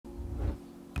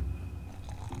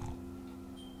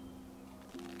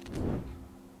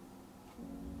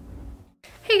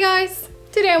guys!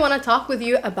 Today I want to talk with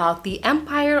you about The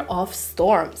Empire of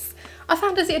Storms, a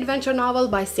fantasy adventure novel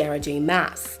by Sarah J.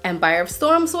 Maas. Empire of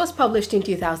Storms was published in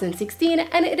 2016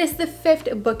 and it is the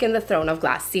fifth book in the Throne of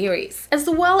Glass series, as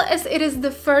well as it is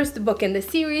the first book in the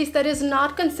series that is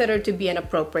not considered to be an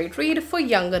appropriate read for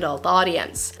young adult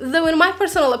audience. Though in my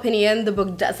personal opinion, the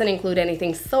book doesn't include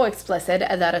anything so explicit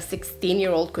that a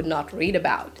 16-year-old could not read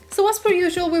about. So as per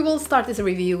usual, we will start this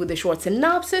review with a short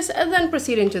synopsis and then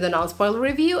proceed into the non-spoiler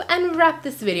review and wrap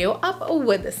this video up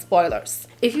with the spoilers.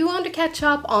 If you want to catch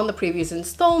up on the previous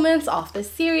installments of this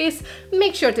series,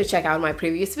 make sure to check out my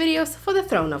previous videos for the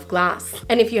Throne of Glass.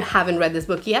 And if you haven't read this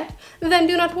book yet, then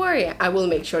do not worry, I will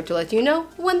make sure to let you know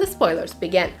when the spoilers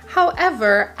begin.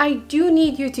 However, I do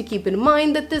need you to keep in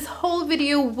mind that this whole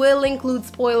video will include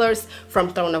spoilers from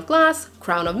Throne of Glass,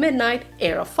 Crown of Midnight,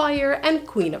 Heir of Fire, and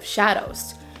Queen of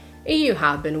Shadows. You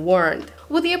have been warned.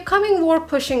 With the upcoming war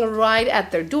pushing right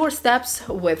at their doorsteps,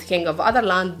 with King of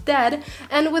Otherland dead,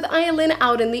 and with Aylin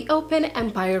out in the open,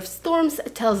 Empire of Storms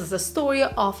tells us a story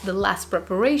of the last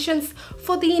preparations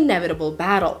for the inevitable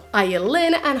battle.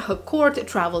 Aylin and her court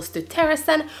travels to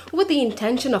Terrasen with the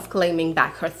intention of claiming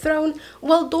back her throne,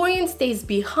 while Dorian stays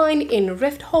behind in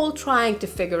Rifthold trying to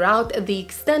figure out the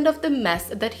extent of the mess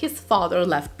that his father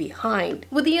left behind.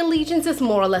 With the allegiances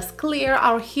more or less clear,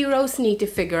 our heroes need to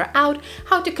figure out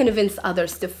how to convince others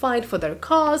to fight for their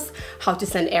cause, how to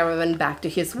send Erevan back to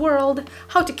his world,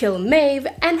 how to kill Maeve,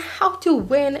 and how to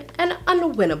win an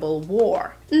unwinnable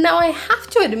war. Now I have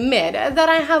to admit that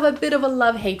I have a bit of a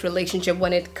love-hate relationship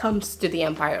when it comes to the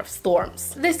Empire of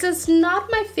Storms. This is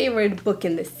not my favorite book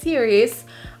in the series,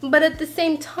 but at the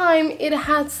same time it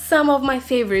has some of my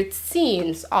favorite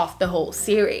scenes of the whole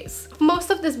series. Most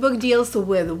of this book deals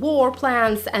with war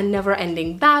plans and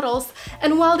never-ending battles,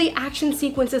 and while the action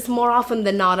sequences more often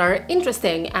than not are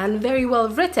interesting and very well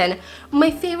written, my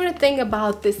favorite thing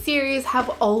about this series have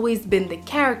always been the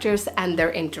characters and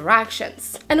their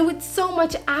interactions. And with so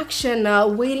much action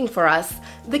waiting for us,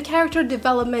 the character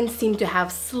development seemed to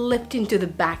have slipped into the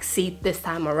backseat this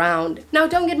time around. Now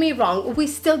don't get me wrong, we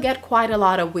still get quite a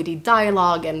lot of witty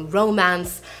dialogue and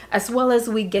romance, as well as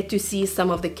we get to see some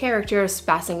of the characters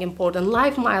passing important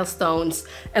life milestones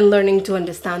and learning to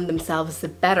understand themselves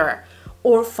better,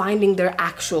 or finding their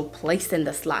actual place in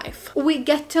this life. We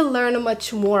get to learn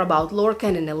much more about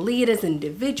Lorcan and Elite as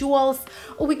individuals,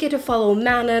 we get to follow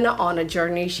Manon on a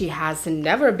journey she has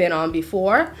never been on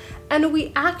before, and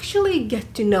we actually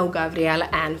get to know Gavriel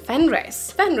and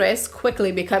Fenris. Fenris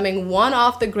quickly becoming one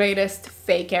of the greatest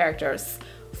Fae characters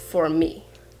for me,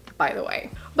 by the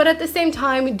way. But at the same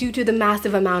time, due to the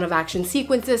massive amount of action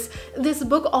sequences, this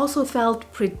book also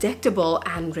felt predictable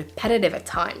and repetitive at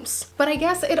times. But I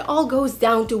guess it all goes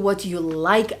down to what you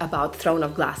like about Throne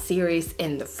of Glass series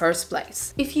in the first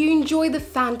place. If you enjoy the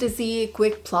fantasy,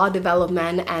 quick plot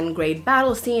development, and great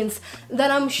battle scenes, then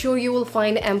I'm sure you will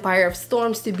find Empire of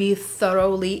Storms to be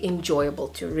thoroughly enjoyable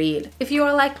to read. If you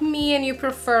are like me and you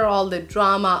prefer all the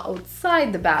drama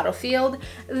outside the battlefield,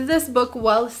 this book,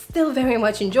 while still very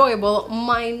much enjoyable,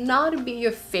 might not be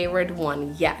your favorite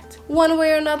one yet. One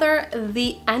way or another,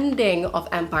 the ending of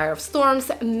Empire of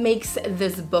Storms makes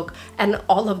this book and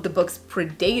all of the books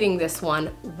predating this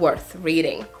one worth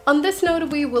reading. On this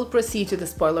note, we will proceed to the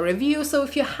spoiler review, so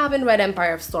if you haven't read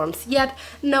Empire of Storms yet,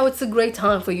 now it's a great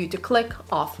time for you to click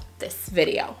off this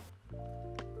video.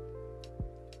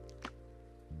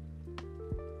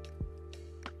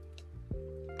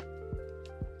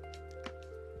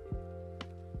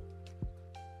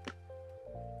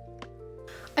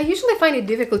 I usually find it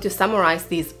difficult to summarize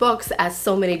these books as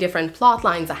so many different plot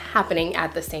lines are happening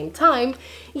at the same time,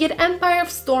 yet Empire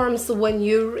of Storms, when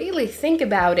you really think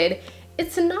about it,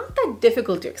 it's not that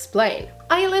difficult to explain.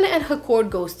 Aylin and her court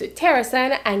goes to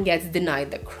Terrasen and gets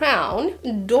denied the crown.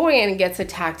 Dorian gets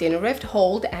attacked in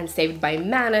Rifthold and saved by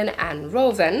Manon and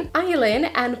Roven. Aylin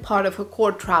and part of her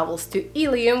court travels to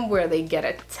Ilium, where they get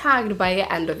attacked by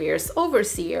Endovier's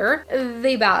overseer.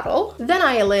 They battle. Then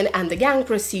Aylin and the gang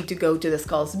proceed to go to the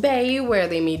Skull's Bay, where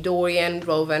they meet Dorian,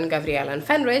 Roven, Gavriel, and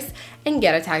Fenris, and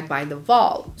get attacked by the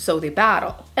Val. So they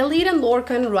battle. Elite and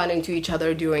Lorcan run into each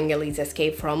other during Elite's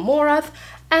escape from Morath,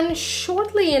 and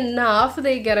shortly enough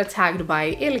they get attacked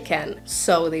by Ilken,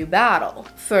 so they battle.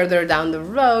 Further down the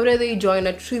road, they join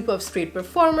a troupe of street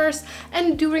performers,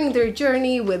 and during their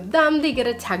journey with them, they get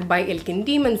attacked by Ilken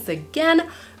demons again,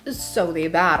 so they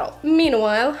battle.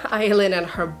 Meanwhile, Aylin and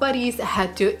her buddies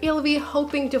head to Ylvi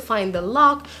hoping to find the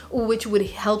lock which would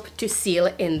help to seal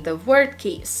in the word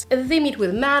keys. They meet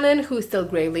with Manon, who is still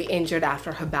gravely injured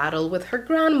after her battle with her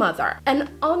grandmother. And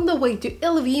on the way to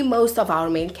Ylvi, most of our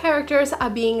main characters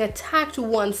are being attacked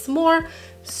once more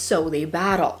so they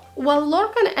battle. While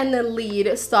Lorcan and the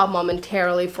lead stop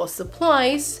momentarily for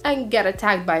supplies and get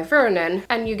attacked by Vernon,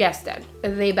 and you guessed it,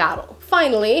 they battle.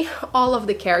 Finally, all of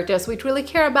the characters we truly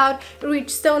care about reach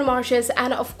Stone Marshes,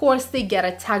 and of course they get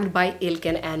attacked by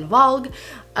Ilken and Valg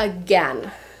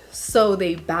again, so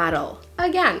they battle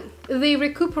again. They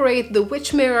recuperate the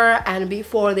Witch Mirror, and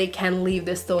before they can leave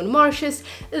the Stone Marshes,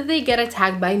 they get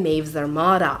attacked by Maeve's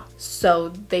Armada, so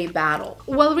they battle.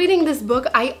 While reading this book,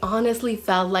 I honestly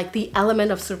felt like the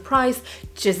element of surprise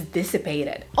just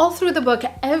dissipated. All through the book,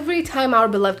 every time our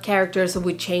beloved characters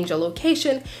would change a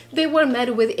location, they were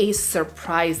met with a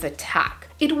surprise attack.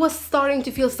 It was starting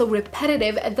to feel so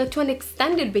repetitive that to an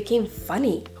extent it became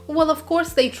funny. Well, of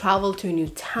course they traveled to a new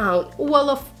town. Well,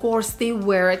 of course they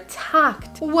were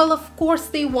attacked. Well, of course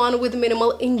they won with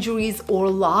minimal injuries or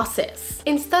losses.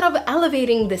 Instead of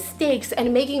elevating the stakes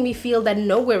and making me feel that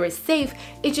nowhere is safe,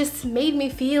 it just made me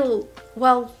feel,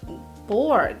 well,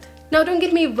 bored. Now, don't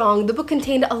get me wrong, the book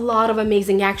contained a lot of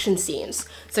amazing action scenes,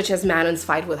 such as Manon's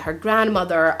fight with her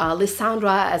grandmother,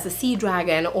 Lysandra as a sea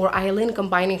dragon, or Aylin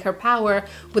combining her power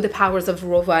with the powers of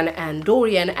Rovan and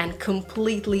Dorian and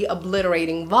completely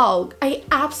obliterating Valg. I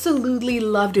absolutely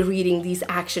loved reading these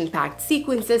action-packed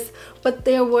sequences, but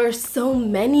there were so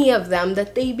many of them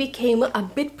that they became a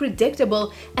bit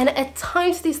predictable, and at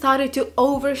times they started to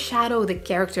overshadow the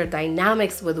character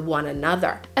dynamics with one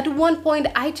another. At one point,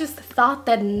 I just thought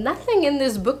that nothing in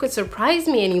this book could surprise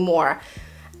me anymore.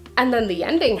 And then the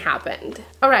ending happened.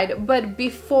 Alright, but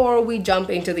before we jump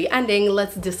into the ending,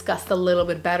 let's discuss a little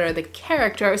bit better the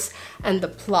characters and the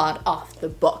plot of the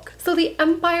book. So the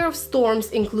Empire of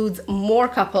Storms includes more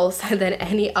couples than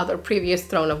any other previous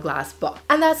Throne of Glass book.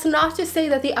 And that's not to say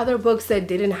that the other books that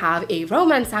didn't have a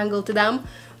romance angle to them,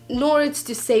 nor it's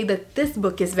to say that this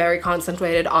book is very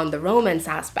concentrated on the romance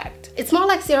aspect. It's more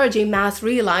like Sarah J. Maas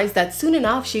realized that soon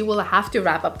enough she will have to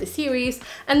wrap up the series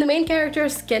and the main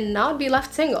characters cannot be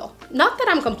left single. Not that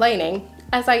I'm complaining,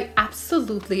 as I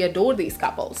absolutely adore these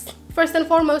couples. First and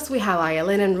foremost, we have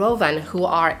Aylin and Rovan, who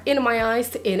are, in my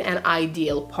eyes, in an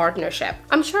ideal partnership.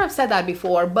 I'm sure I've said that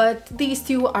before, but these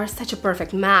two are such a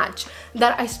perfect match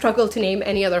that I struggle to name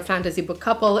any other fantasy book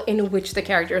couple in which the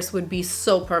characters would be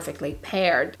so perfectly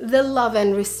paired. The love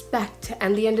and respect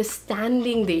and the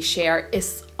understanding they share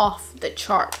is off the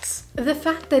charts. The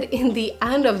fact that in the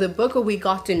end of the book we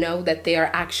got to know that they are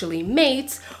actually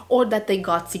mates or that they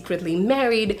got secretly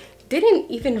married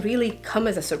didn't even really come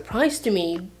as a surprise to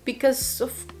me, because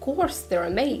of course they're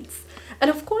mates. And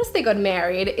of course they got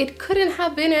married, it couldn't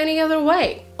have been any other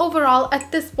way. Overall,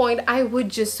 at this point, I would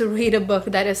just read a book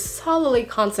that is solely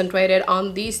concentrated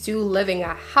on these two living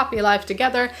a happy life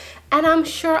together, and I'm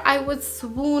sure I would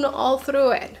swoon all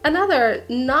through it. Another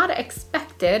not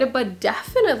expected but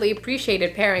definitely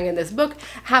appreciated pairing in this book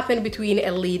happened between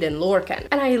Elide and Lorcan.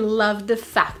 And I loved the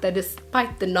fact that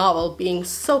despite the novel being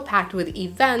so packed with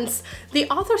events, the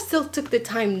author still took the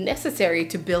time necessary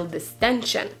to build this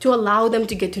tension, to allow them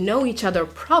to get to know each other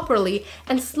properly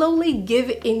and slowly give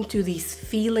into these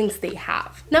feelings they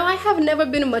have. Now, I have never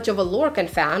been much of a Lorcan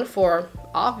fan for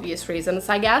obvious reasons,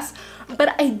 I guess,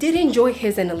 but I did enjoy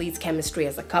his and Elide's chemistry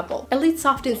as a couple. Elide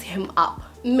softens him up,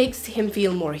 makes him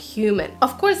feel more human.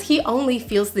 Of course, he only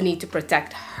feels the need to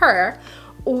protect her,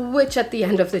 which at the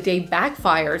end of the day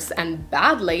backfires, and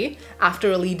badly,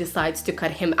 after Elide decides to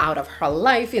cut him out of her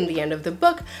life in the end of the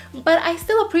book, but I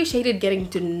still appreciated getting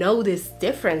to know this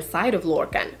different side of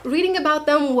Lorcan. Reading about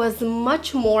them was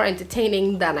much more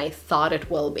entertaining than I thought it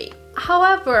will be.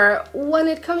 However, when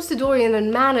it comes to Dorian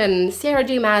and Manon, Sarah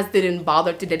J. Maas didn't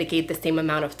bother to dedicate the same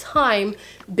amount of time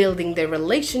building their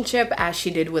relationship as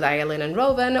she did with Aylin and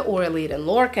Rovan or Elide and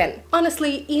Lorcan.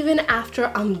 Honestly, even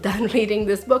after I'm done reading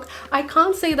this book, I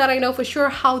can't say that I know for sure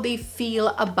how they feel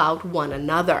about one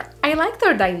another. I like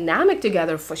their dynamic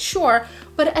together for sure,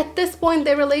 but at this point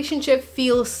their relationship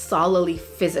feels solidly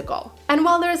physical. And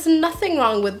while there's nothing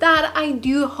wrong with that, I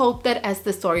do hope that as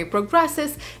the story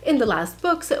progresses in the last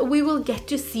books, we will get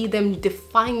to see them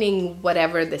defining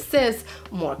whatever this is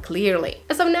more clearly.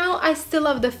 As of now, I still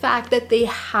love the fact that they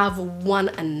have one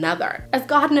another. As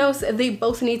God knows, they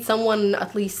both need someone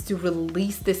at least to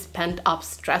release this pent-up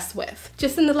stress with.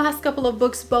 Just in the last couple of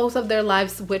books, both of their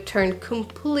lives were turned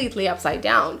completely upside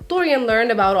down. Dorian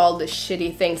learned about all the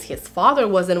shitty things his father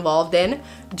was involved in,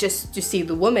 just to see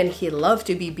the woman he loved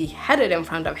to be beheaded beheaded in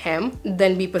front of him,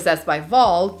 then be possessed by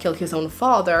Vol, kill his own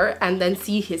father, and then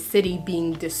see his city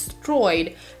being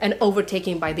destroyed and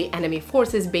overtaken by the enemy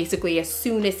forces basically as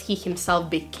soon as he himself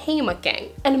became a king.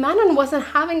 And Manon wasn't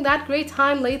having that great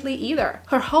time lately either.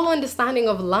 Her whole understanding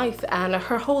of life and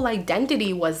her whole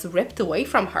identity was ripped away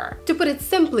from her. To put it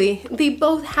simply, they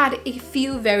both had a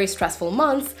few very stressful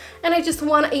months, and I just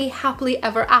want a happily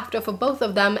ever after for both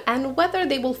of them, and whether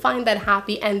they will find that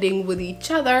happy ending with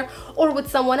each other or with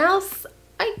someone else,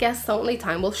 I guess only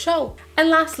time will show. And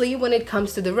lastly, when it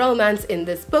comes to the romance in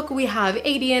this book, we have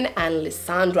Adian and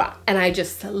Lysandra. And I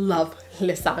just love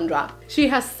Lysandra. She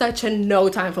has such a no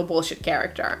time for bullshit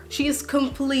character. She is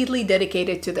completely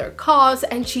dedicated to their cause,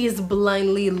 and she is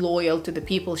blindly loyal to the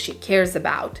people she cares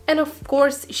about. And of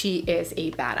course, she is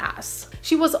a badass.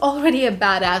 She was already a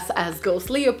badass as Ghost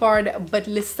Leopard, but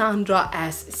Lysandra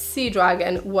as Sea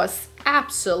Dragon was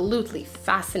absolutely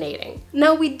fascinating.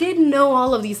 Now, we did know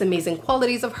all of these amazing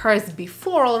qualities of hers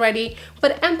before already,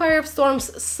 but Empire of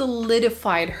Storms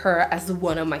solidified her as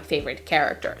one of my favorite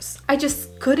characters. I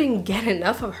just couldn't get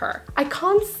enough of her. I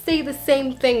can't say the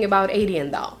same thing about Adian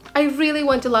though. I really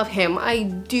want to love him, I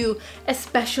do,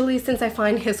 especially since I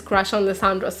find his crush on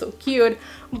Lysandra so cute,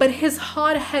 but his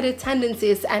hard-headed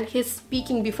tendencies and his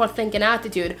speaking before thinking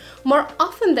attitude more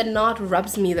often than not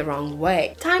rubs me the wrong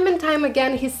way. Time and time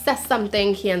again, he says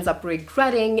something he ends up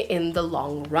regretting in the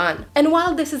long run. And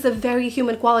while this is a very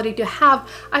human quality to have,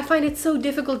 I find it so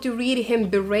difficult to read him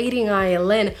berating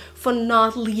Aylin for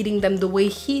not leading them the way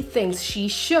he thinks she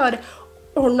should,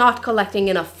 or not collecting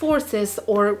enough forces,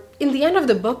 or in the end of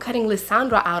the book cutting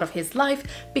Lysandra out of his life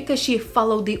because she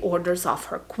followed the orders of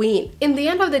her queen. In the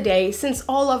end of the day, since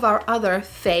all of our other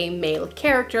Fae male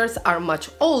characters are much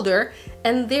older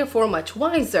and therefore much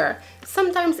wiser,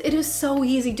 sometimes it is so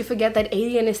easy to forget that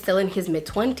Adian is still in his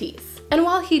mid-20s. And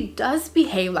while he does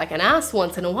behave like an ass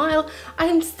once in a while, I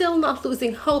am still not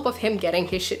losing hope of him getting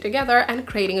his shit together and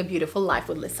creating a beautiful life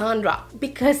with Lysandra,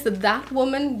 because that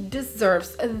woman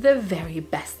deserves the very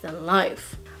best in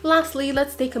life. Lastly,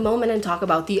 let's take a moment and talk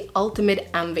about the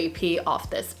ultimate MVP of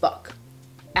this book,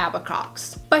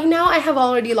 Abercrox. By now, I have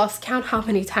already lost count how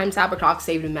many times Abercrox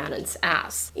saved Manon's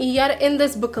ass. Yet in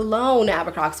this book alone,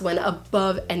 Abercrox went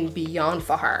above and beyond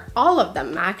for her. All of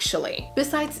them, actually.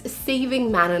 Besides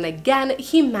saving Manon again,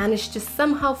 he managed to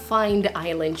somehow find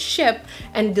Aylin's ship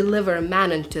and deliver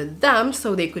Manon to them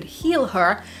so they could heal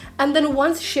her. And then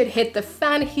once shit hit the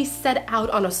fan, he set out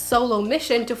on a solo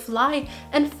mission to fly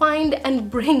and find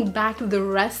and bring back the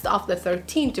rest of the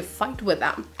 13 to fight with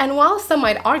them. And while some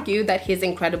might argue that his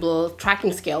incredible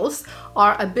tracking skills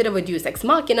are a bit of a deus ex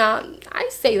machina, I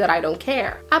say that I don't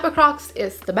care. Abercrox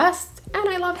is the best, and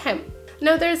I love him.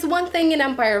 Now, there's one thing in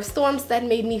Empire of Storms that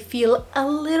made me feel a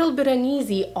little bit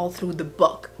uneasy all through the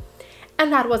book,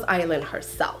 and that was Aylin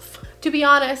herself. To be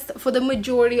honest, for the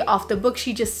majority of the book,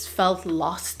 she just felt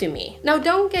lost to me. Now,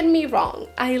 don't get me wrong,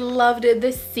 I loved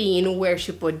this scene where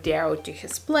she put Darrow to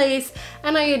his place,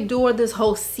 and I adore this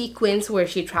whole sequence where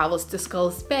she travels to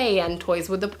Skull's Bay and toys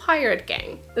with the pirate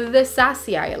gang. The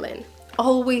sassy Aylin,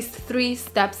 always 3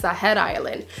 steps ahead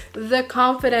Aylin, the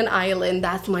confident Aylin,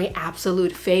 that's my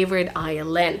absolute favorite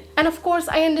Aylin. And of course,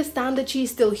 I understand that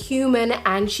she's still human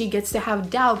and she gets to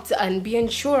have doubts and be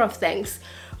unsure of things.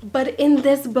 But in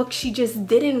this book, she just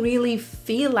didn't really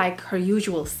feel like her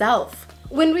usual self.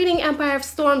 When reading Empire of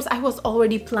Storms, I was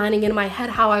already planning in my head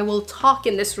how I will talk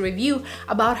in this review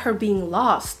about her being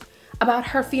lost, about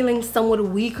her feeling somewhat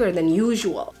weaker than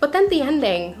usual. But then the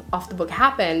ending of the book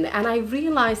happened, and I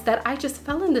realized that I just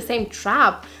fell in the same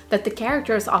trap that the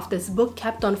characters of this book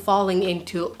kept on falling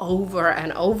into over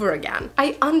and over again.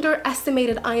 I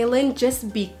underestimated Aylin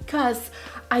just because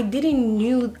I didn't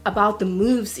knew about the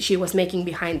moves she was making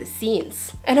behind the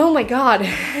scenes. And oh my god,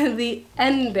 the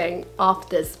ending of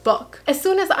this book. As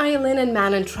soon as Aylin and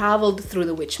Manon traveled through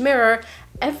the Witch Mirror,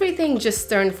 everything just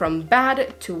turned from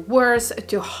bad to worse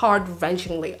to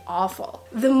heart-wrenchingly awful.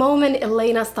 The moment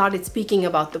Elena started speaking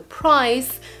about the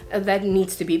price that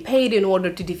needs to be paid in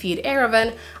order to defeat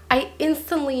Erevan, I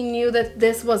instantly knew that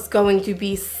this was going to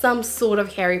be some sort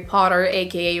of Harry Potter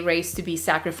aka race to be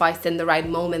sacrificed in the right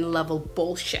moment level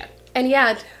bullshit. And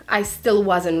yet, I still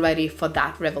wasn't ready for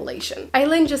that revelation.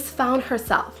 Aylin just found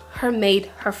herself, her mate,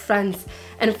 her friends,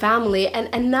 and family,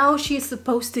 and now she's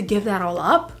supposed to give that all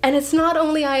up? And it's not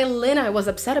only Aylin I was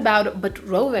upset about, but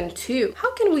Rowan too.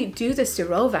 How can we do this to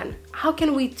Rowan? How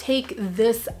can we take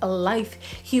this life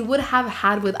he would have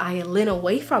had with Aylin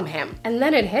away from him? And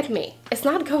then it hit me. It's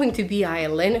not going to be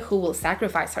Aylin who will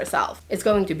sacrifice herself. It's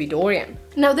going to be Dorian.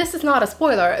 Now, this is not a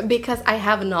spoiler because I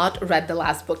have not read the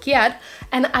last book yet,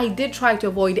 and I did try to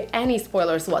avoid avoid any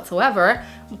spoilers whatsoever,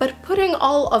 but putting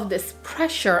all of this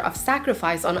pressure of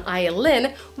sacrifice on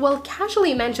Aylin while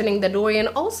casually mentioning that Dorian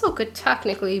also could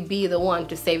technically be the one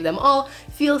to save them all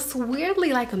feels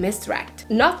weirdly like a misdirect.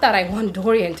 Not that I want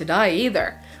Dorian to die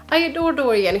either. I adore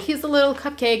Dorian, he's a little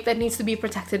cupcake that needs to be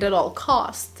protected at all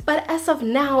costs. But as of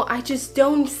now, I just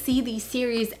don't see the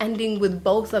series ending with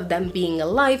both of them being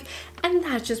alive, and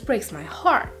that just breaks my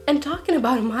heart. And talking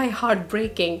about my heart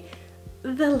breaking,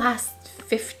 the last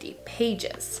 50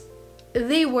 pages.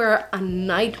 They were a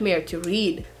nightmare to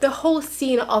read. The whole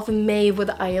scene of Maeve with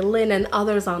Aylin and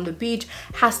others on the beach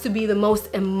has to be the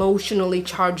most emotionally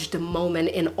charged moment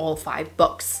in all 5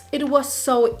 books. It was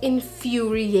so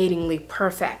infuriatingly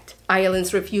perfect.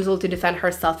 Aylin's refusal to defend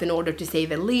herself in order to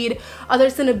save a lead,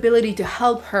 others' inability to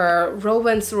help her,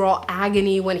 Rowan's raw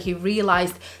agony when he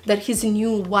realized that his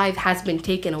new wife has been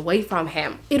taken away from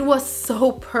him. It was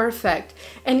so perfect,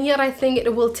 and yet I think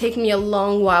it will take me a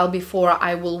long while before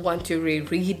I will want to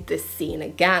reread this scene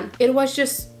again. It was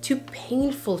just too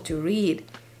painful to read.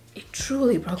 It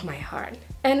truly broke my heart.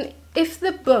 And if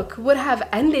the book would have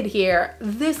ended here,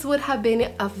 this would have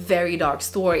been a very dark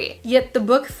story. Yet the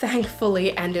book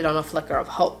thankfully ended on a flicker of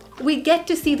hope. We get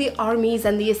to see the armies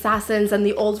and the assassins and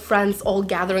the old friends all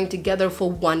gathering together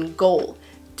for one goal: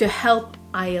 to help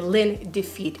Aylin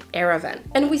defeat Erevan.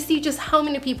 And we see just how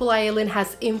many people Aylin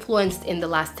has influenced in the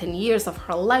last 10 years of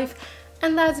her life,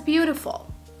 and that's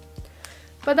beautiful.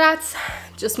 But that's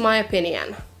just my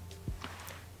opinion.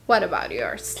 What about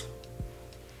yours?